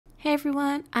Hey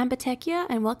everyone, I'm Batekia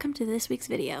and welcome to this week's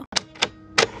video.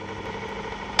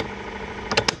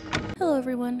 Hello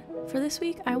everyone, for this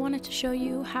week I wanted to show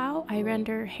you how I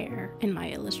render hair in my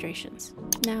illustrations.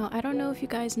 Now I don't know if you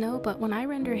guys know, but when I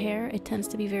render hair it tends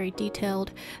to be very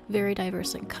detailed, very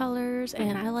diverse in colors,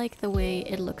 and I like the way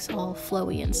it looks all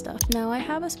flowy and stuff. Now I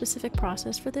have a specific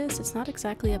process for this. It's not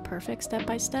exactly a perfect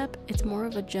step-by-step, it's more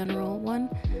of a general one.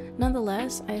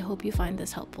 Nonetheless, I hope you find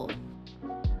this helpful.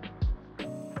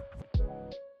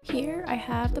 Here I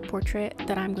have the portrait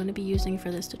that I'm going to be using for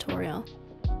this tutorial.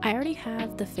 I already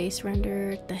have the face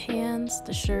rendered, the hands,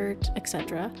 the shirt,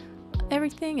 etc.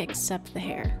 Everything except the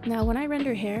hair. Now when I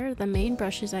render hair, the main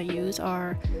brushes I use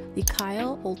are the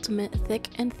Kyle Ultimate Thick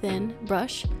and Thin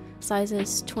brush,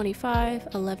 sizes 25,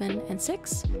 11, and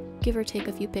 6, give or take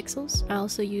a few pixels. I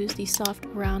also use the soft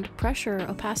round pressure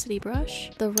opacity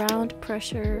brush, the round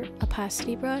pressure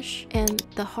opacity brush, and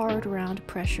the hard round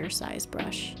pressure size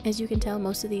brush. As you can tell,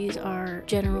 most of these are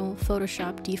general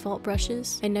Photoshop default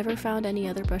brushes. I never found any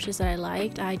other brushes that I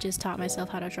liked. I just taught myself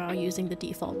how to draw using the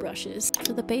default brushes.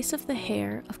 For the base of the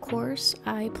hair, of course,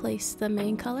 I place the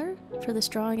main color. For this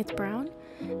drawing, it's brown,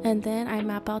 and then I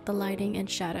map out the lighting and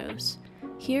shadows.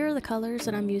 Here are the colors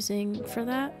that I'm using for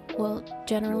that. Well,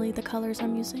 generally the colors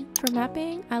I'm using. For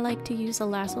mapping, I like to use the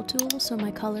lasso tool so my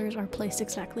colors are placed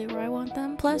exactly where I want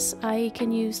them. Plus, I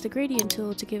can use the gradient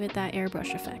tool to give it that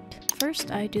airbrush effect. First,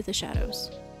 I do the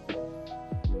shadows.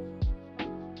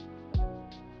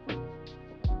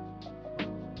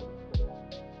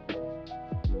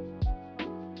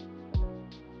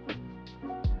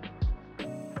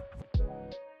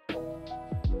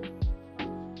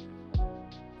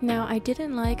 Now I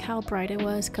didn't like how bright it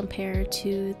was compared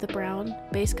to the brown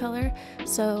base color,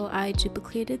 so I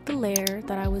duplicated the layer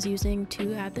that I was using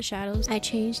to add the shadows. I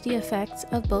changed the effects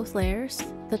of both layers,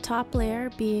 the top layer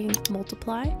being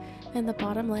multiply and the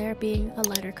bottom layer being a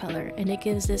lighter color, and it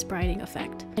gives this brighting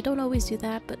effect. I don't always do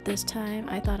that, but this time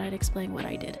I thought I'd explain what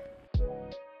I did.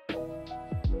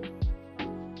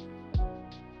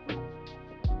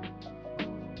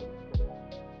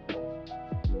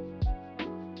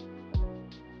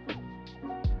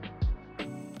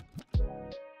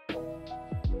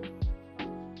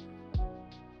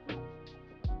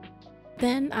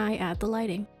 Then I add the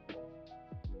lighting.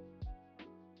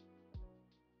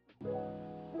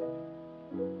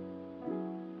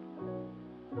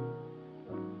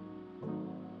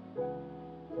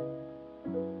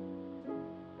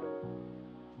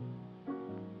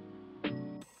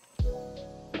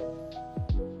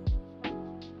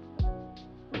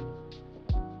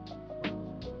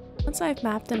 Once I've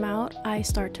mapped them out, I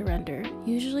start to render.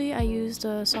 Usually I use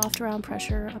the soft round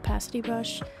pressure opacity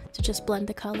brush to just blend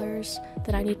the colors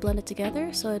that I need blended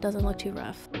together so it doesn't look too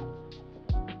rough.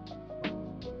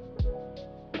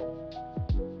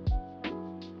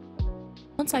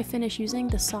 Once I finish using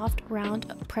the soft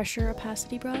round pressure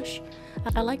opacity brush,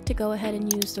 I like to go ahead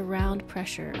and use the round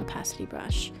pressure opacity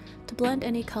brush to blend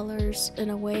any colors in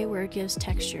a way where it gives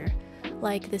texture,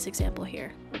 like this example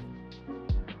here.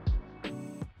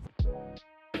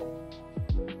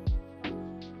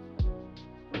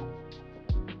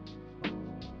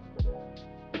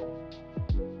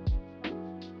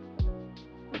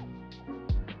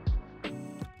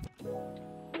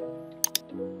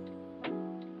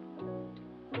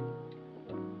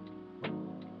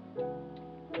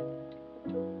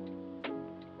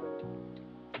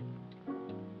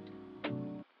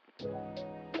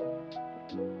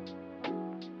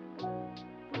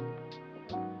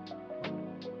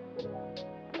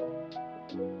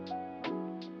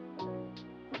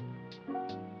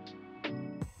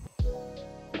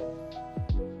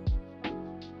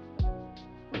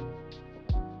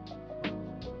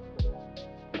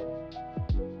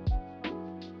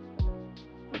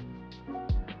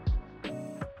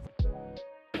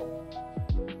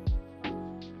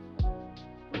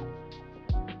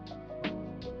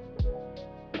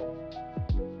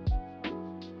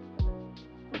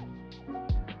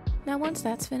 Now once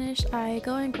that's finished, I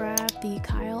go and grab the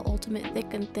Kyle Ultimate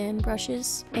Thick and Thin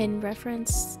brushes and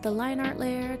reference the line art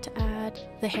layer to add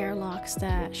the hair locks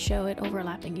that show it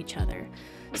overlapping each other.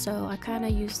 So I kind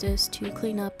of use this to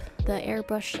clean up the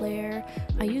airbrush layer.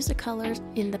 I use the colors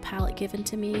in the palette given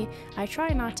to me. I try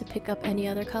not to pick up any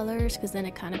other colors because then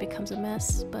it kind of becomes a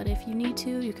mess, but if you need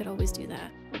to, you could always do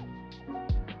that.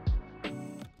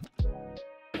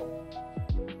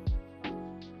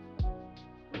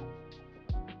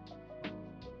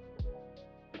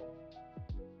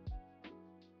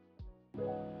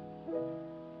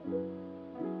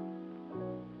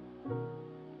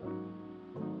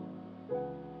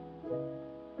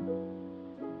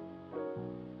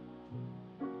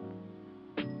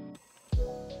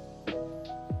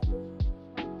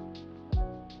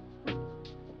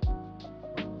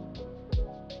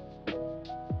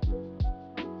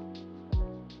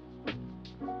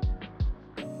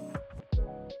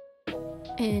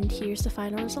 And here's the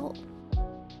final result.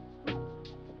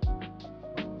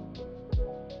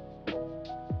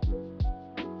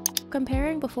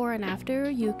 Comparing before and after,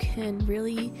 you can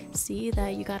really see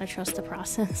that you gotta trust the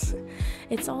process.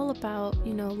 It's all about,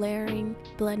 you know, layering,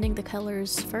 blending the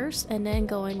colors first, and then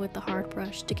going with the hard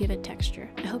brush to give it texture.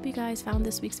 I hope you guys found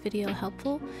this week's video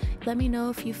helpful. Let me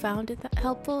know if you found it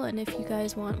helpful, and if you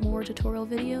guys want more tutorial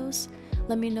videos,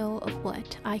 let me know of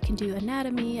what. I can do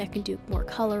anatomy, I can do more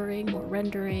coloring, more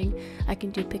rendering, I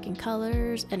can do picking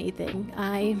colors, anything.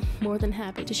 I'm more than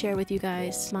happy to share with you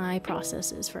guys my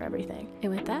processes for everything.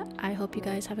 And with that, I hope you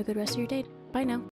guys have a good rest of your day. Bye now.